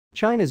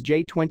China's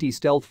J-20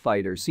 stealth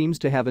fighter seems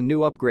to have a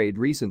new upgrade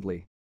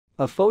recently.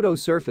 A photo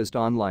surfaced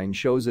online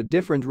shows a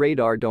different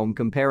radar dome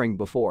comparing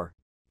before.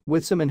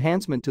 With some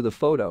enhancement to the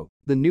photo,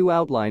 the new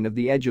outline of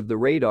the edge of the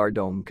radar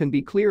dome can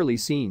be clearly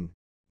seen.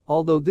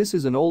 Although this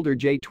is an older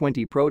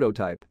J-20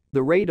 prototype,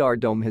 the radar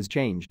dome has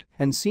changed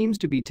and seems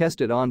to be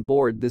tested on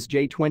board this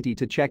J-20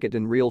 to check it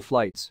in real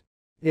flights.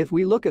 If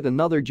we look at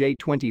another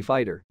J-20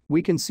 fighter,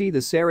 we can see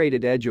the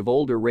serrated edge of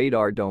older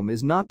radar dome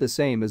is not the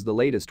same as the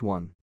latest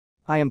one.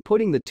 I am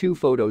putting the two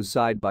photos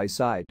side by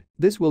side.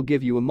 This will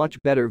give you a much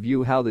better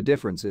view how the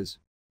difference is.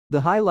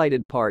 The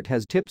highlighted part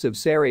has tips of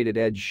serrated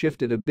edge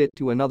shifted a bit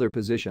to another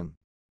position.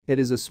 It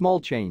is a small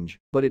change,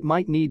 but it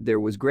might need there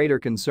was greater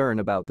concern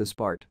about this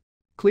part.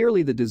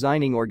 Clearly the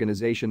designing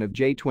organization of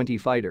J-20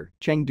 fighter,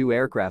 Chengdu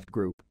Aircraft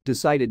Group,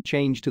 decided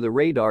change to the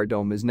radar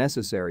dome is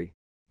necessary.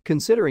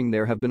 Considering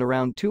there have been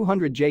around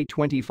 200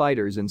 J-20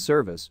 fighters in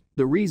service,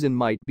 the reason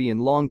might be in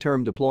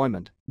long-term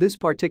deployment. This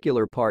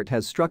particular part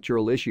has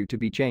structural issue to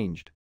be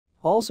changed.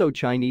 Also,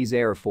 Chinese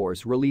Air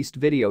Force released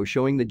video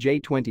showing the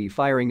J-20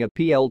 firing a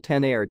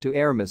PL-10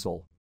 air-to-air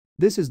missile.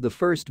 This is the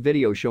first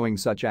video showing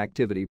such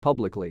activity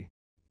publicly.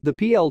 The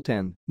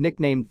PL-10,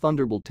 nicknamed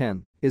Thunderbolt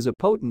 10, is a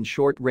potent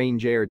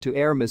short-range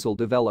air-to-air missile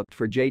developed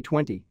for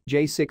J-20,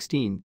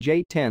 J-16,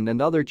 J-10 and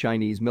other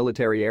Chinese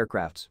military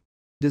aircrafts.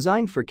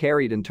 Designed for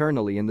carried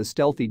internally in the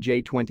stealthy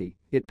J-20,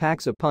 it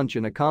packs a punch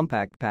in a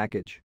compact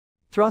package.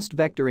 Thrust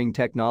vectoring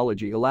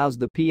technology allows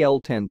the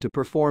PL-10 to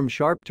perform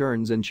sharp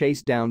turns and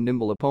chase down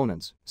nimble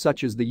opponents,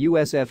 such as the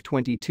US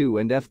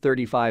F-22 and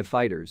F-35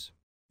 fighters.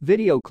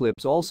 Video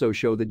clips also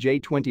show the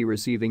J-20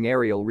 receiving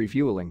aerial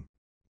refueling.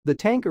 The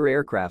tanker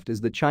aircraft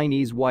is the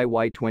Chinese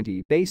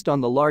Y-20 based on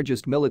the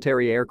largest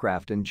military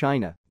aircraft in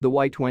China, the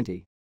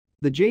Y-20.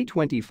 The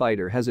J-20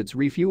 fighter has its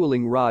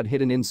refueling rod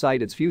hidden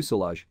inside its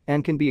fuselage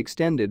and can be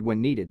extended when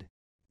needed.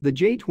 The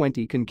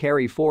J-20 can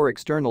carry 4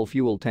 external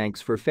fuel tanks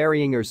for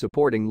ferrying or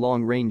supporting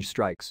long-range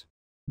strikes.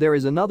 There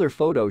is another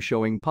photo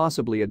showing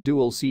possibly a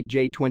dual-seat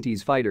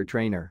J-20's fighter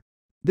trainer.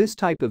 This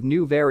type of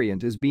new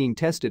variant is being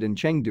tested in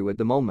Chengdu at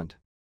the moment.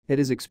 It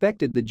is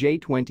expected the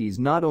J-20s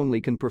not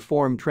only can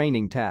perform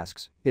training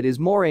tasks, it is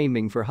more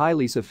aiming for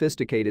highly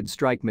sophisticated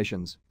strike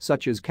missions,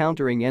 such as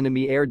countering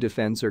enemy air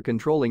defense or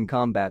controlling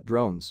combat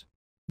drones.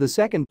 The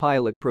second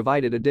pilot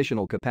provided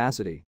additional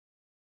capacity.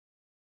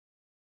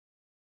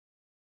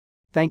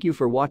 Thank you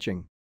for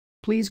watching.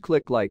 Please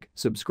click like,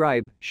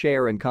 subscribe,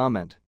 share and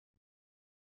comment.